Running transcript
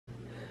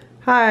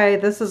Hi,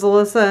 this is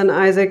Alyssa and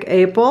Isaac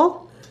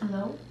Apel.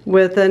 Hello.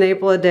 With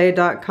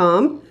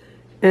anapeladay.com,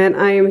 and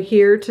I am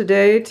here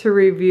today to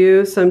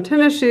review some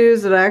tennis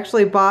shoes that I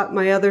actually bought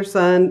my other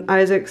son.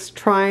 Isaac's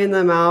trying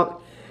them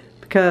out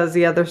because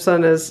the other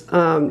son is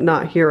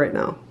not here right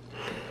now.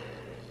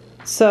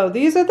 So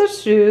these are the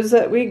shoes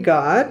that we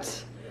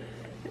got,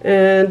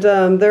 and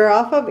they're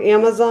off of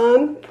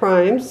Amazon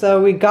Prime.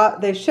 So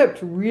they shipped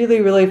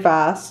really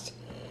fast,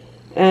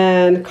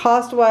 and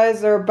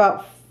cost-wise they're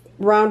about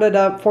rounded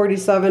up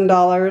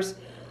 $47.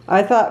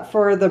 I thought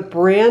for the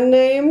brand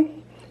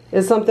name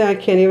is something I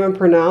can't even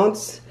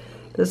pronounce.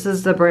 This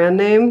is the brand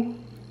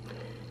name.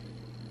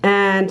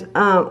 And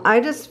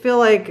I just feel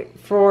like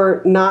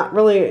for not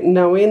really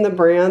knowing the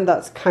brand,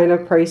 that's kind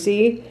of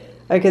pricey.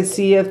 I could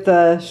see if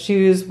the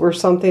shoes were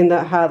something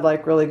that had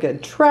like really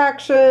good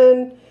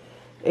traction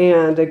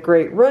and a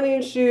great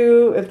running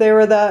shoe, if they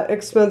were that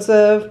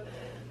expensive.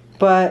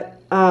 But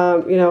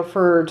you know,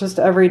 for just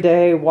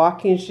everyday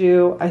walking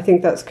shoe, I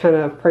think that's kind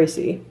of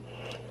pricey.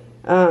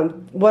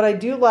 What I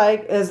do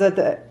like is that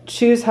the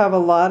shoes have a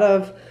lot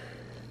of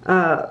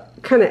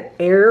kind of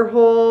air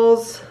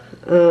holes.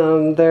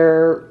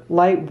 They're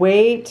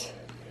lightweight.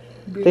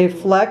 Breathable. They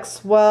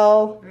flex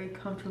well. Very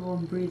comfortable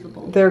and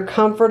breathable. They're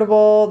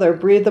comfortable, they're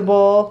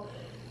breathable,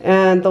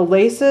 and the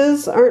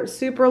laces aren't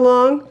super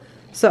long.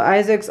 So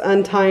Isaac's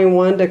untying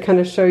one to kind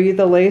of show you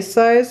the lace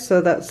size.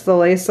 So that's the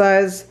lace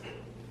size,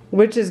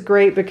 which is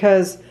great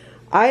because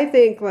I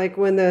think like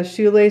when the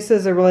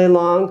shoelaces are really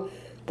long,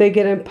 they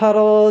get in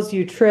puddles,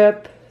 you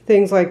trip,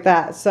 things like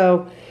that.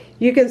 So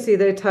you can see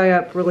they tie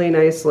up really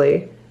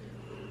nicely.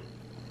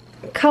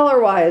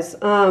 Color-wise,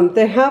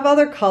 they have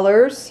other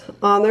colors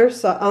on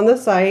the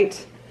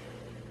site.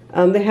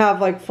 They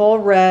have like full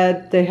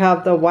red. They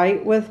have the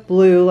white with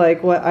blue,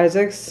 like what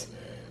Isaac's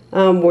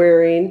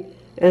wearing,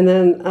 and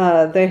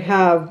then they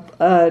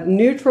have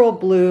neutral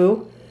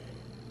blue,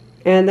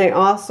 and they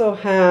also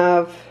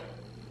have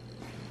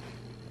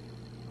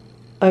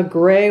a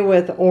gray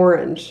with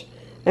orange.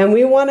 And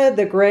we wanted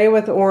the gray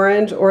with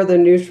orange or the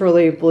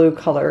neutrally blue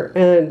color,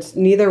 and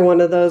neither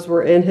one of those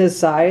were in his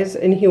size,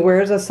 and he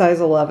wears a size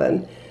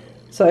 11.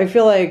 So I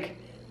feel like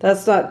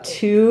that's not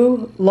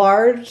too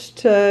large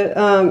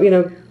to you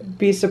know,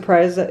 be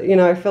surprised that, you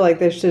know, I feel like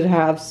they should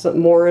have some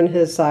more in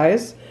his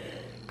size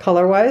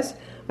color wise.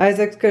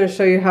 Isaac's going to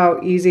show you how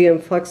easy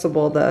and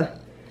flexible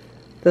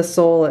the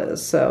sole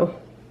is, so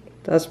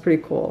that's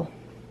pretty cool.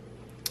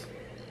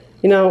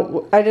 You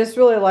know, I just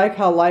really like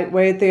how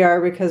lightweight they are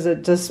because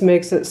it just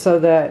makes it so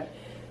that,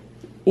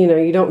 you know,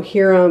 you don't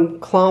hear them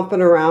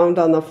clomping around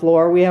on the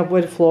floor. We have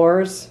wood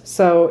floors,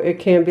 so it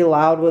can be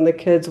loud when the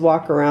kids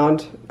walk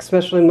around,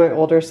 especially my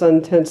older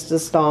son tends to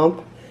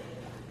stomp.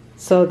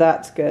 So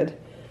that's good.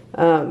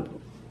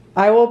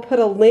 I will put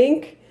a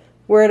link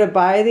where to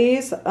buy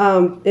these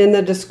in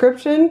the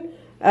description,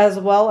 as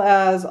well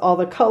as all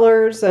the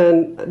colors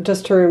and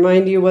just to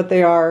remind you what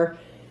they are.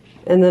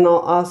 And then I'll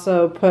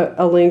also put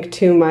a link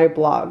to my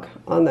blog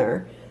on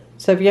there.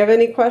 So if you have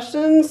any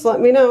questions,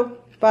 let me know.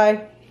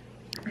 Bye.